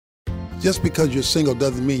Just because you're single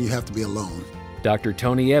doesn't mean you have to be alone. Dr.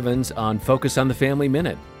 Tony Evans on Focus on the Family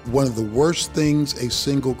Minute. One of the worst things a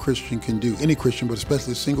single Christian can do, any Christian, but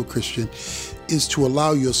especially a single Christian, is to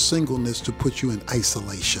allow your singleness to put you in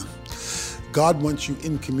isolation. God wants you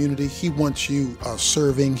in community. He wants you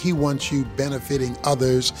serving. He wants you benefiting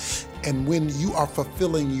others. And when you are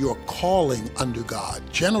fulfilling your calling under God,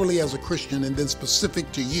 generally as a Christian and then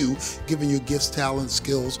specific to you, given your gifts, talents,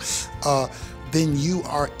 skills, then you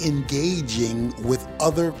are engaging with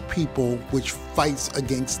other people, which fights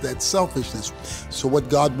against that selfishness. So what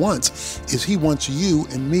God wants is He wants you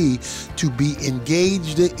and me to be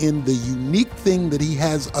engaged in the unique thing that He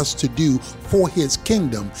has us to do for His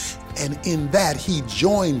kingdom. And in that, He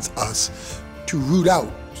joins us to root out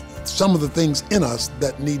some of the things in us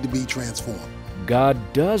that need to be transformed. God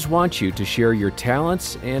does want you to share your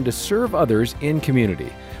talents and to serve others in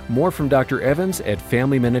community. More from Dr. Evans at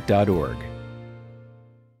FamilyMinute.org.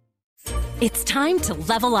 It's time to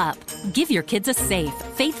level up. Give your kids a safe,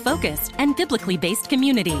 faith-focused, and biblically based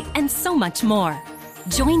community, and so much more.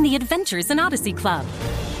 Join the Adventures in Odyssey Club.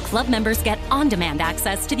 Club members get on-demand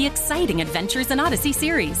access to the exciting Adventures in Odyssey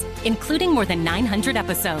series, including more than 900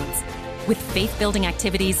 episodes. With faith-building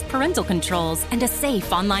activities, parental controls, and a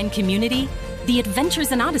safe online community, the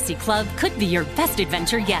Adventures in Odyssey Club could be your best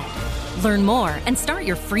adventure yet. Learn more and start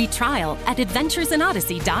your free trial at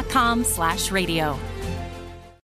adventuresinodyssey.com/radio.